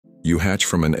You hatch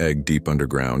from an egg deep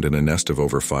underground in a nest of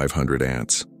over 500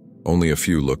 ants. Only a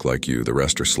few look like you, the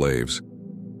rest are slaves.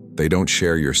 They don't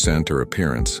share your scent or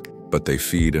appearance, but they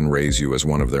feed and raise you as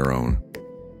one of their own.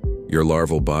 Your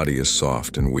larval body is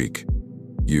soft and weak.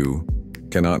 You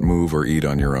cannot move or eat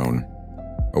on your own.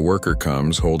 A worker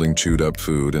comes holding chewed up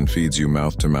food and feeds you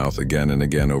mouth to mouth again and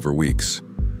again over weeks.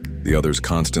 The others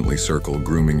constantly circle,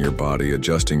 grooming your body,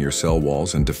 adjusting your cell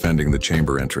walls, and defending the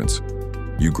chamber entrance.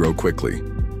 You grow quickly.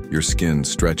 Your skin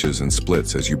stretches and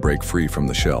splits as you break free from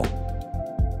the shell.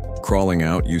 Crawling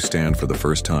out, you stand for the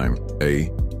first time, a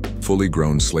fully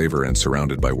grown slaver and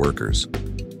surrounded by workers.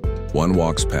 One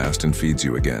walks past and feeds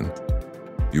you again.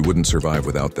 You wouldn't survive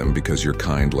without them because your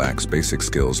kind lacks basic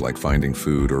skills like finding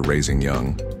food or raising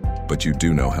young, but you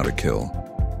do know how to kill.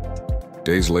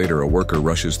 Days later, a worker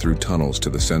rushes through tunnels to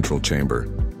the central chamber,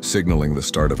 signaling the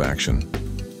start of action.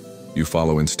 You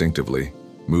follow instinctively,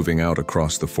 moving out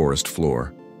across the forest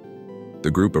floor.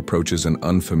 The group approaches an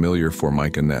unfamiliar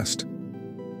Formica nest.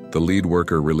 The lead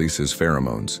worker releases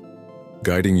pheromones,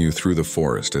 guiding you through the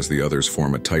forest as the others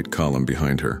form a tight column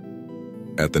behind her.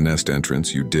 At the nest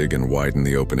entrance, you dig and widen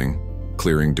the opening,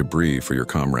 clearing debris for your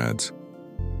comrades.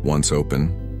 Once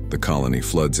open, the colony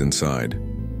floods inside.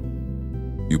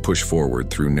 You push forward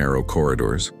through narrow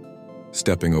corridors,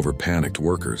 stepping over panicked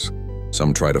workers.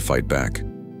 Some try to fight back.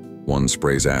 One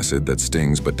sprays acid that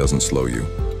stings but doesn't slow you.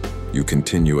 You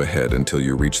continue ahead until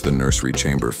you reach the nursery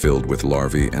chamber filled with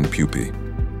larvae and pupae.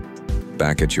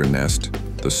 Back at your nest,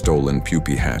 the stolen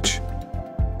pupae hatch.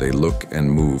 They look and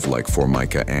move like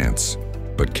Formica ants,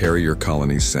 but carry your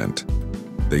colony's scent.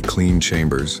 They clean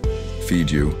chambers, feed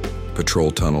you,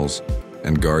 patrol tunnels,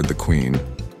 and guard the queen,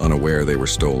 unaware they were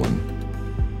stolen.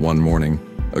 One morning,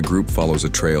 a group follows a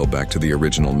trail back to the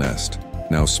original nest,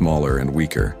 now smaller and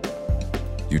weaker.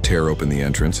 You tear open the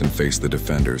entrance and face the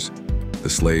defenders. The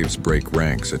slaves break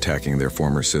ranks, attacking their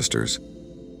former sisters.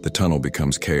 The tunnel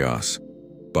becomes chaos.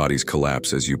 Bodies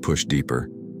collapse as you push deeper.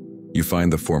 You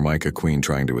find the Formica queen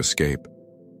trying to escape.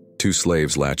 Two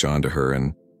slaves latch onto her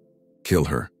and kill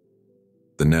her.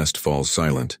 The nest falls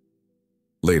silent.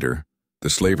 Later, the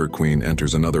slaver queen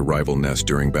enters another rival nest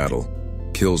during battle,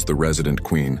 kills the resident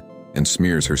queen, and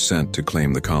smears her scent to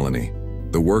claim the colony.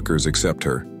 The workers accept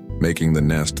her, making the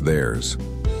nest theirs.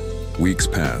 Weeks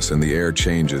pass and the air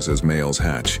changes as males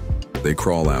hatch. They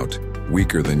crawl out,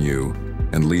 weaker than you,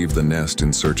 and leave the nest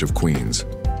in search of queens.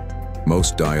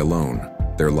 Most die alone,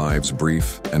 their lives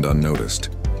brief and unnoticed.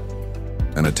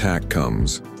 An attack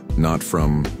comes, not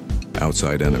from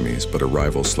outside enemies, but a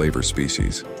rival slaver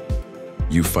species.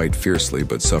 You fight fiercely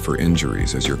but suffer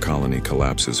injuries as your colony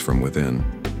collapses from within.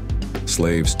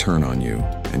 Slaves turn on you,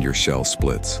 and your shell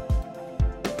splits.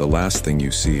 The last thing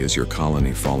you see is your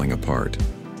colony falling apart.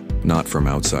 Not from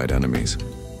outside enemies,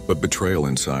 but betrayal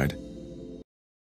inside.